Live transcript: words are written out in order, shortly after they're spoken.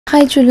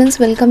Hi children,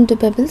 welcome to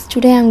Pebbles.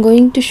 Today I am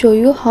going to show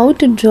you how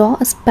to draw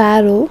a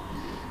sparrow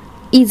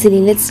easily.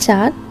 Let's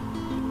start.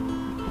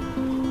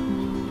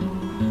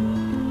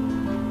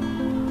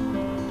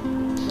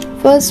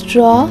 First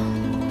draw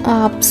a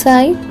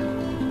upside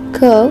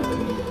curve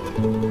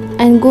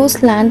and go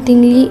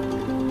slantingly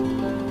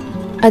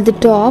at the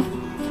top.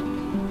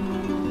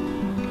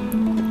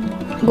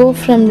 Go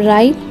from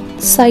right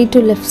side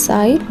to left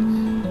side.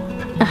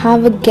 I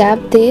have a gap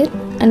there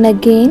and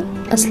again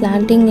a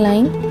slanting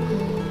line.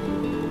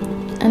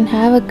 And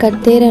have a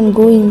cut there and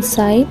go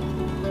inside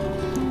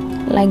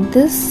like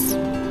this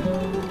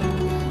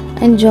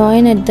and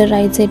join at the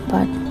right side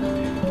part.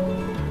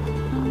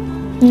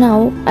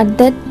 Now at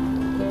that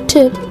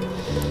tip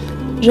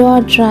draw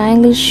a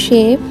triangle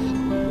shape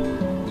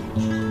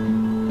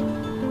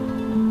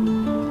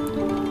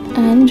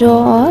and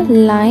draw a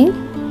line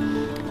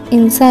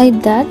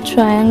inside that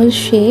triangle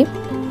shape,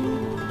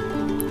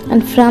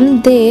 and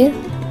from there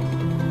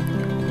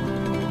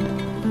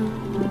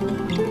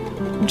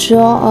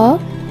draw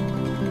a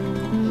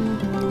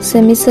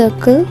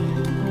semicircle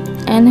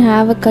and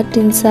have a cut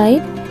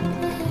inside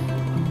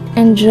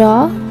and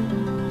draw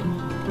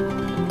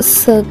a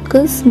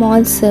circle,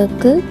 small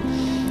circle,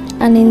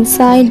 and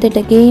inside that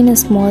again a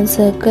small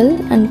circle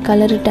and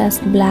color it as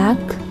black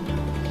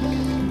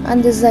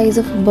and the size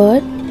of a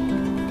bird,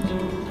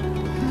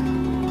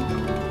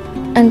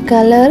 and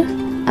color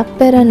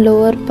upper and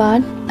lower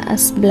part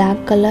as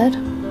black color.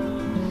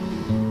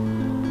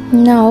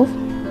 Now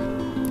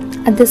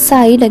at the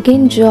side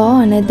again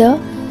draw another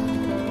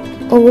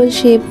oval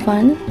shape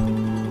one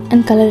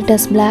and color it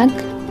as black.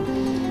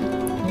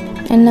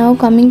 And now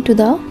coming to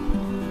the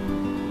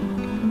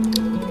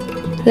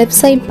left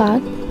side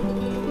part,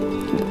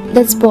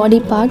 that's body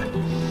part,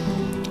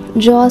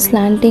 draw a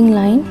slanting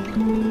line,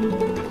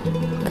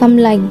 come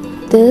like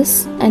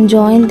this and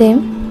join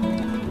them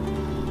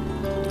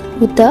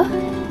with the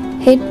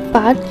head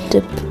part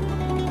tip.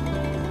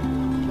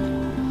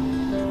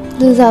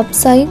 This is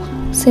upside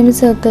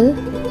semicircle,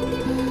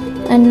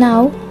 and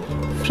now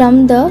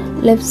from the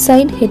left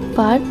side head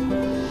part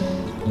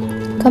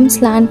come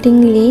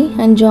slantingly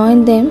and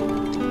join them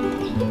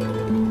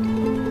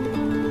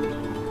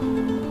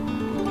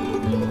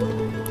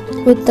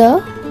with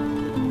the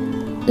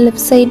left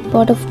side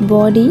part of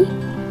body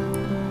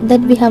that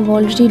we have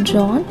already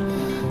drawn,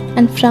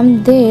 and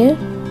from there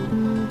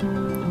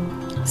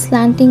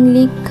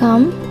slantingly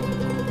come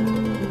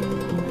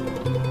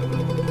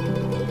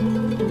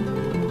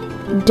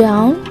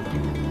down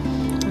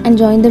and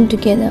join them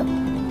together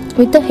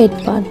with the head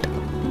part.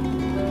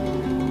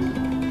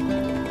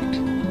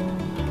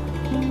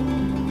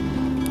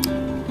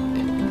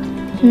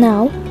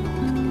 Now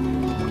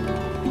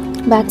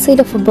back side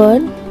of a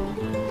bird,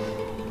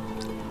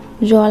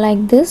 draw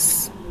like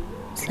this,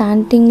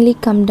 slantingly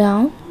come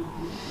down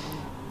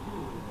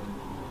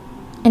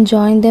and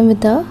join them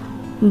with the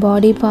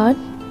body part.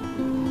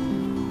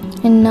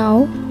 And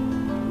now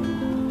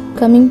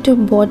coming to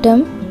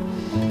bottom,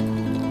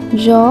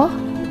 draw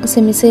a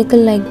semicircle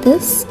like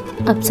this,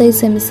 upside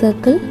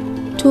semicircle,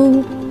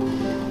 two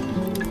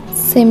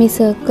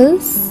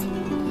semicircles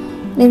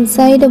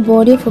inside the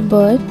body of a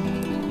bird,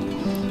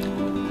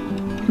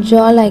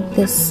 draw like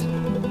this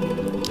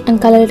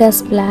and color it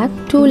as black,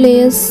 two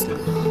layers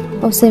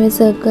of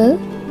semicircle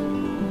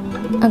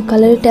and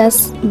color it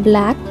as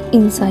black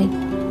inside,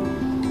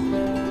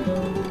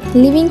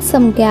 leaving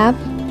some gap,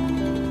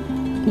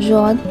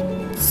 draw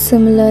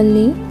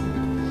similarly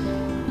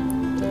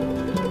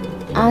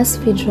as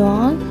we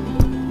drawn.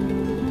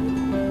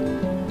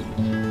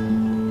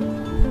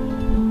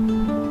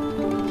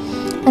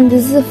 And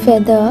this is a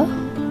feather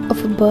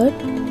of a bird.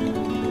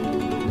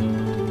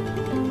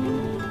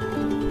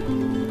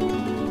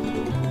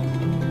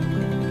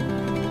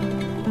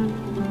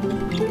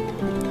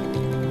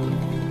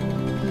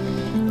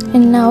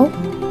 And now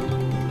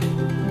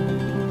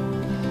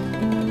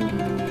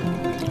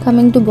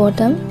coming to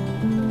bottom,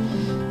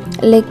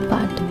 leg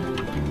part.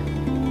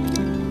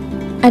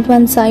 At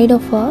one side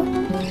of a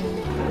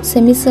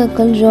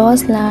semicircle, draw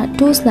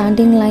two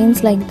slanting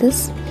lines like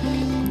this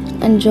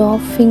and draw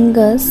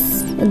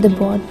fingers at the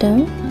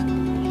bottom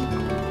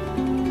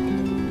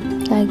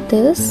like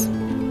this.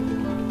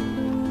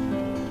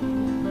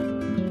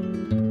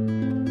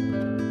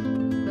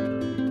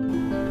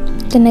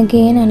 Then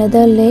again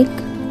another leg,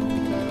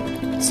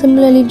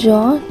 similarly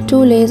draw two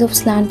layers of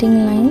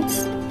slanting lines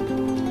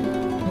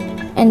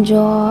and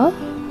draw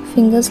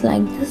fingers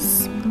like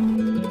this.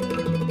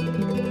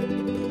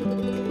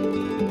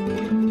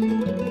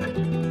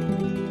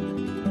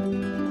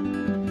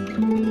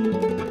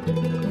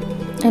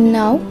 And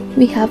now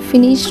we have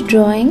finished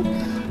drawing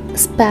a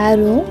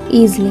sparrow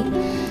easily.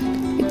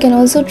 You can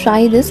also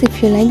try this.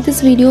 If you like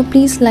this video,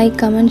 please like,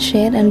 comment,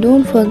 share, and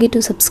don't forget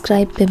to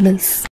subscribe Pebbles.